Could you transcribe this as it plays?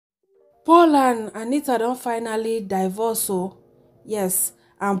Paul and Anita don't finally divorce, so yes,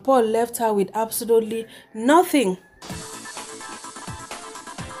 and Paul left her with absolutely nothing.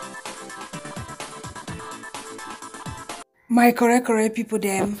 My correct people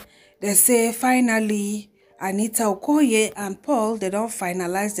them, they say finally Anita Okoye and Paul they don't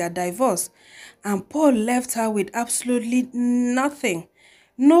finalize their divorce, and Paul left her with absolutely nothing,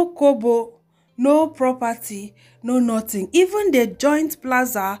 no kobo, no property, no nothing. Even the joint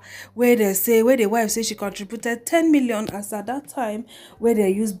plaza where they say where the wife say she contributed 10 million as at that time where they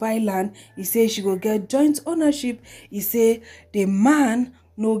use buy land, he say she go get joint ownership. He say the man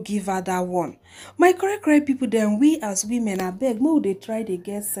no give her that one. My correct people then we as women abeg make we dey try dey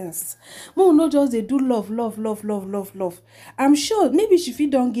get sense. Make we no just dey do love. I'm sure maybe she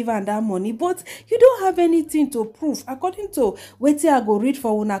fit don give her that money, but you don't have anything to prove. According to wetin I go read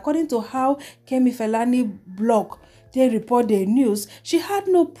for una, according to how Kemi Felani blog they report the news, she had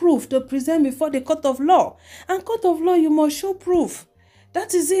no proof to present before the court of law. And court of law, you must show proof.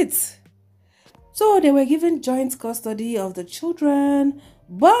 That is it. So they were given joint custody of the children,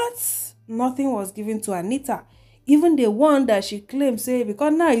 but nothing was given to Anita. Even the one that she claimed, say,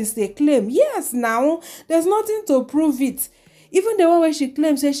 because now it's a claim. Yes, now, there's nothing to prove it. Even the one where she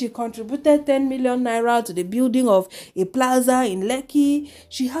claimed, say, she contributed 10 million naira to the building of a plaza in Lekki.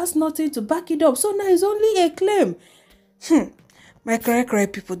 She has nothing to back it up. So now it's only a claim. My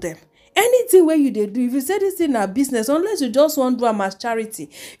correct people them. Anything where you dey do, if you say this thing na business, unless you just want do am as charity,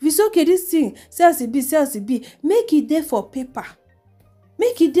 if you say okay this thing say as e be, make it there for paper.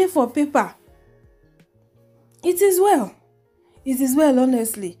 Make it there for paper. It is well. It is well,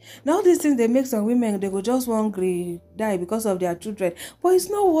 honestly. Now these things they make some women they go just want gree die because of their children, but it's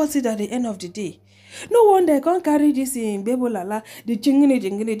not worth it at the end of the day. No wonder they can't carry this in baby lala, the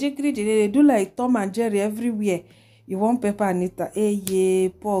jingini, they do like Tom and Jerry everywhere. You want pepper, Anita? Hey, yeah,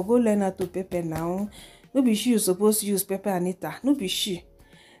 Paul, go learn how to pepper now. No be she you supposed to use pepper, Anita. No be she.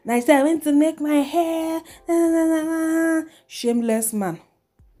 Now I say I went to make my hair. Shameless man.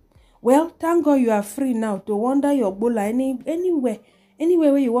 Well, thank God you are free now to wander your bola anywhere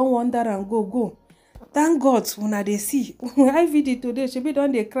where you want wander and go. Thank God una dey see. I video today, shebi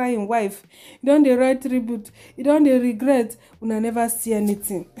don dey cry im wife, don dey write tribute, you don dey regret, una never see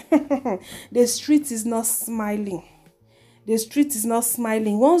anything. The street is not smiling. The street is not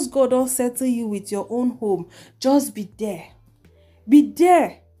smiling. Once God don settle you with your own home, just be there. Be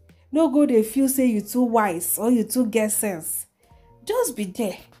there. No go dey feel say you too wise or you too get sense. Just be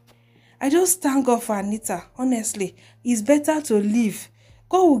there. I just thank God for Anita. Honestly, it's better to live.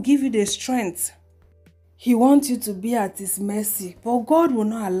 God will give you the strength. He wants you to be at his mercy, but God will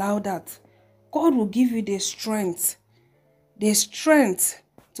not allow that. God will give you the strength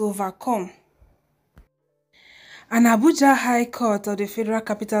to overcome. An Abuja High Court of the Federal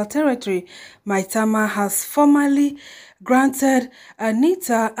Capital Territory, Maitama, has formally granted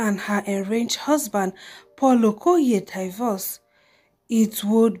Anita and her estranged husband, Paul Okoye, divorce. It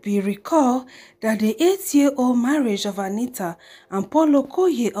would be recalled that the 8-year-old marriage of Anita and Paul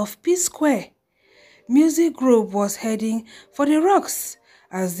Okoye of P-Square music group was heading for the rocks,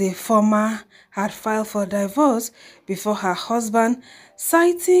 as the former had filed for divorce before her husband,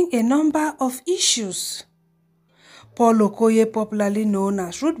 citing a number of issues. Paul Okoye, popularly known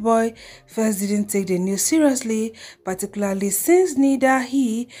as Rude Boy, first didn't take the news seriously, particularly since neither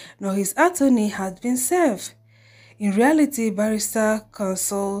he nor his attorney had been served. In reality, barrister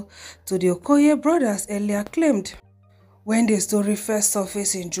counsel to the Okoye brothers earlier claimed, when the story first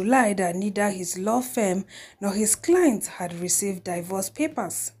surfaced in July, that neither his law firm nor his client had received divorce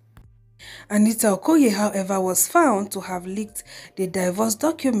papers. Anita Okoye, however, was found to have leaked the divorce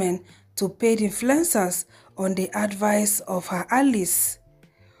document to paid influencers on the advice of her allies,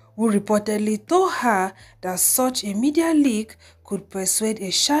 who reportedly told her that such a media leak could persuade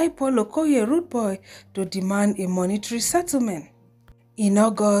a shy Paul Okoye Rude Boy to demand a monetary settlement. In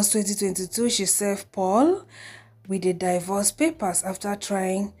August 2022, she served Paul with the divorce papers after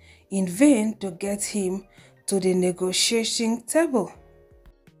trying in vain to get him to the negotiating table.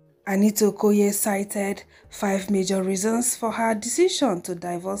 Anita Okoye cited 5 major reasons for her decision to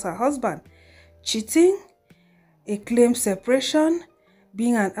divorce her husband: cheating, a claimed separation,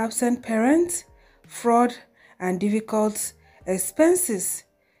 being an absent parent, fraud, and difficult expenses.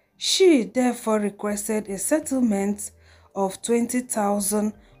 She therefore requested a settlement of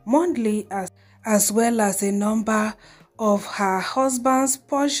 20,000 monthly as well as a number of her husband's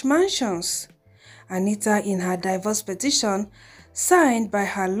posh mansions. Anita, in her divorce petition, signed by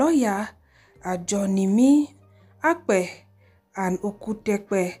her lawyer Ajonimi Akpe and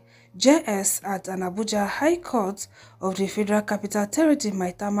Okutekpe, JS at an Abuja High Court of the Federal Capital Territory,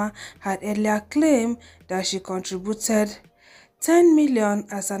 Maitama, had earlier claimed that she contributed 10 million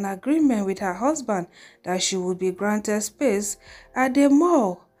as an agreement with her husband that she would be granted space at the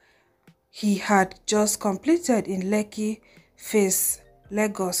mall he had just completed in Lekki Phase,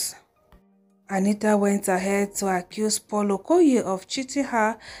 Lagos. Anita went ahead to accuse Paul Okoye of cheating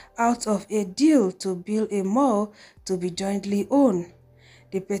her out of a deal to build a mall to be jointly owned.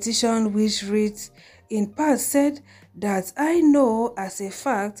 The petition, which reads in part, said that I know as a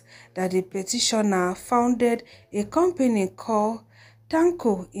fact that the petitioner founded a company called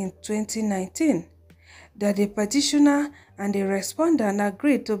Tanko in 2019, that the petitioner and the respondent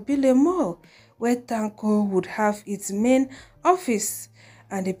agreed to build a mall where Tanko would have its main office,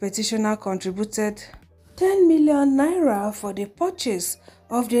 and the petitioner contributed 10 million naira for the purchase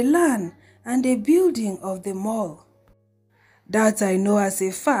of the land and the building of the mall. That I know as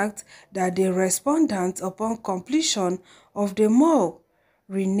a fact that the respondent, upon completion of the mall,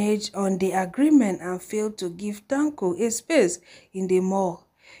 reneged on the agreement and failed to give Tanko a space in the mall.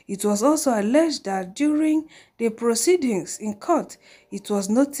 It was also alleged that during the proceedings in court, it was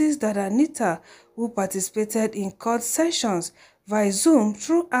noticed that Anita, who participated in court sessions via Zoom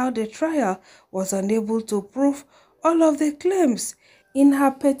throughout the trial, was unable to prove all of the claims in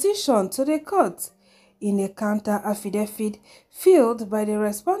her petition to the court. In a counter affidavit filed by the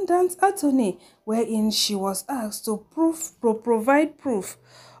respondent's attorney, wherein she was asked to provide proof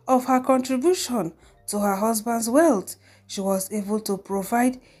of her contribution to her husband's wealth, she was able to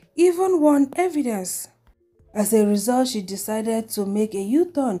provide even one evidence. As a result, she decided to make a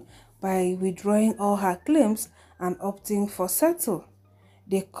U-turn by withdrawing all her claims and opting for settle.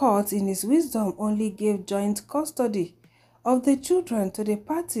 The court, in its wisdom, only gave joint custody of the children to the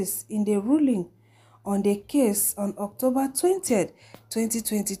parties in the ruling on the case on October 20th,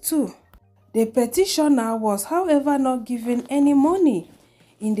 2022. The petitioner was, however, not given any money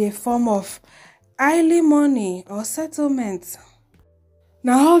in the form of alimony or settlement.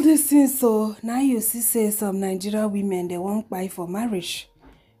 Now all these things, so now you see say some Nigerian women, they won't buy for marriage.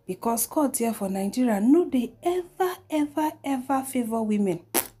 Because court here for Nigeria, no, they ever favor women.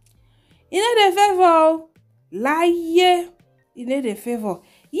 You know they favor, lie, you know they favor.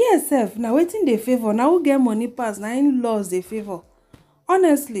 Yes, sef, now waiting they favor. Now who get money pass, now in-laws they favor.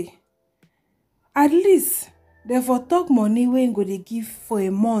 Honestly, at least they for talk money when go they give for a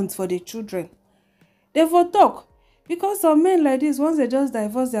month for the children. They for talk. Because some men like this, once they just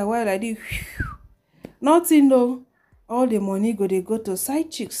divorce their wife like this, nothing no. All the money they go to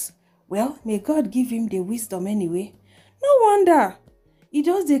side chicks. Well, may God give him the wisdom anyway. No wonder. He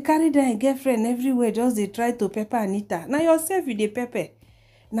just they carry their girlfriend everywhere, just they try to pepper Anita. Now yourself with the pepper.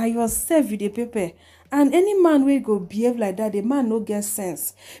 Now yourself with the pepper. And any man will go behave like that, the man no get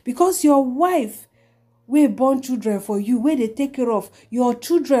sense. Because your wife will born children for you, where they take care of your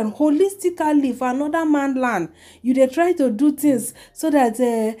children holistically for another man land. You they try to do things so that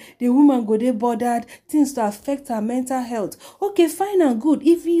the woman go they bothered, things to affect her mental health. Okay, fine and good.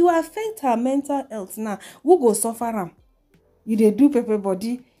 If you affect her mental health now, who go suffer am? You they do pepper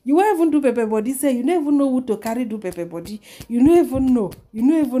body. You won't even do pepper body. Say you don't even know who to carry do pepper body. You don't even know. You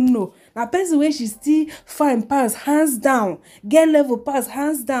don't even know. Now person where she still fine pass hands down. Get level pass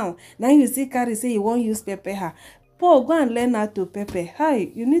hands down. Now you see carry say you won't use pepper her. Paul, go and learn how to pepper.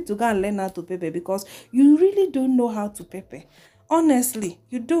 Hi, you need to go and learn how to pepper because you really don't know how to pepper. Honestly,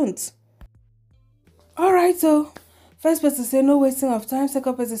 you don't. Alright, so first person say no wasting of time.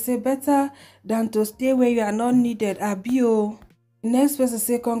 Second person say better than to stay where you are not needed. Abio. Next person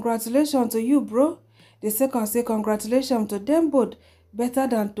say congratulations to you, bro. The second say congratulations to them both. Better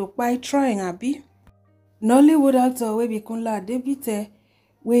than to buy trying, abi. Nollywood actor wey be Kunla Adebite,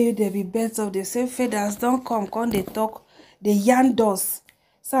 where they be birds of the same feathers don't come they talk the yarn does.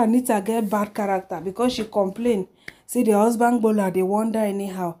 So Anita get bad character because she complain. Say the husband bowler they wonder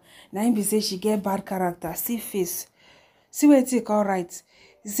anyhow. Now him be say she get bad character. See face. See where it all right.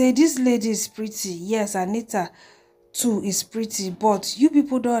 Say this lady is pretty. Yes, Anita too is pretty, but you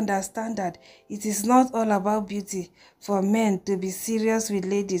people don't understand that it is not all about beauty for men to be serious with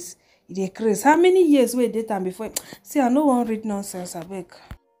ladies. They crazy. How many years were they date before? See, I no one read nonsense, I beg.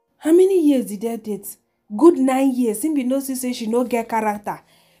 How many years did they date? Good 9 years. Him be no say she no get character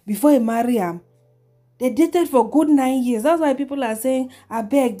before he marry him. They dated for good 9 years. That's why people are saying, I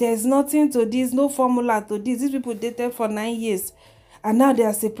beg, there's nothing to this, no formula to this. These people dated for 9 years. And now they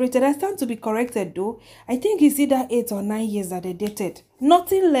are separated. I stand to be corrected though. I think it's either 8 or 9 years that they dated.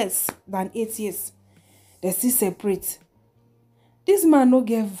 Nothing less than 8 years. They still separate. This man no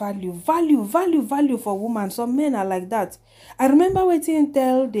get value for woman. Some men are like that. I remember wetin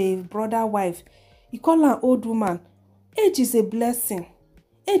tell the brother wife. He call an old woman. Age is a blessing.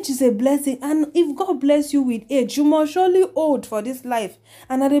 Age is a blessing, and if God bless you with age, you must surely old for this life.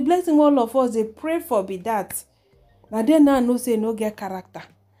 And the blessing all of us they pray for be that. Now then now no say no get character.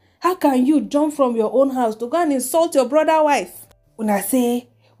 How can you jump from your own house to go and insult your brother wife? Una say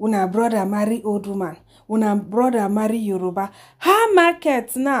una brother marry old woman, una brother marry Yoruba. Her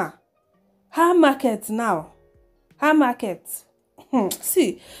market now. Her market now. Her market.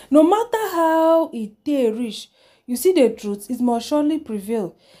 See, no matter how it reach, you see the truth, it must surely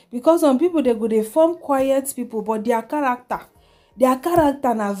prevail. Because some people, they form quiet people, but their character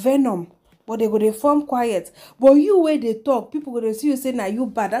na venom. But they go they form quiet. But you where they talk, people go they see you say na you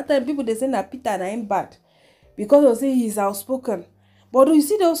bad. That time people they say na Peter na him bad. Because they say he's outspoken. But you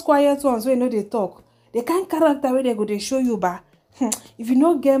see those quiet ones where you know they talk. The kind character where they go they show you ba. If you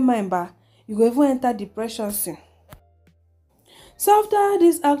not get mine ba, you go even enter depression scene. So after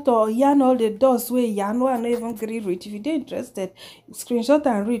this actor yarn all the doors where yarn I no even agree read. If you dey interested, screenshot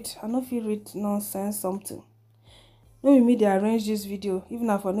and read. I no fit read nonsense something. No be me dey arrange this video, even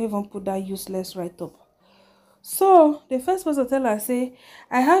if I no even put that useless write-up. So the first person tell her say,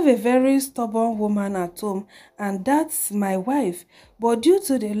 I have a very stubborn woman at home, and that's my wife. But due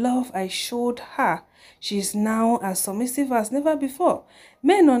to the love I showed her, she is now as submissive as never before.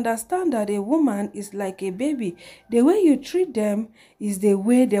 Men understand that a woman is like a baby. The way you treat them is the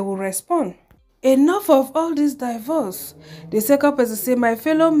way they will respond. Enough of all this divorce. The second person say, my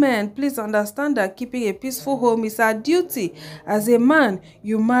fellow men, please understand that keeping a peaceful home is our duty. As a man,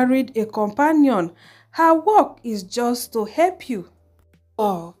 you married a companion. Her work is just to help you.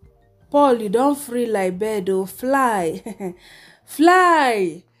 Oh, Paul, you don't free like bird, oh, fly.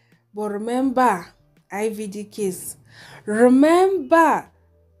 Fly. But remember, IVD case. Remember,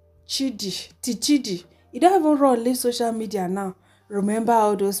 Chidi. You don't even run late social media now. Remember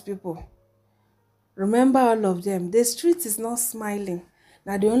all those people. Remember all of them. The street is not smiling.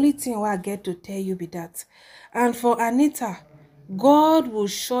 Now the only thing I get to tell you be that. And for Anita, God will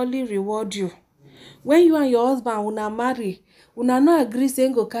surely reward you. When you and your husband una marry, una no agree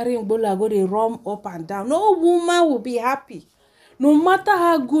saying go carry Mbola go dey run up and down. No woman will be happy. No matter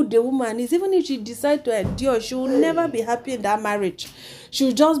how good the woman is, even if she decide to endure, she will never be happy in that marriage. She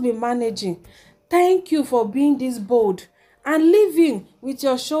will just be managing. Thank you for being this bold and living with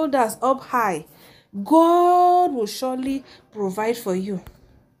your shoulders up high. God will surely provide for you.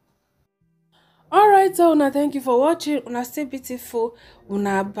 Alright, so una thank you for watching. Una stay beautiful.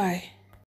 Una bye.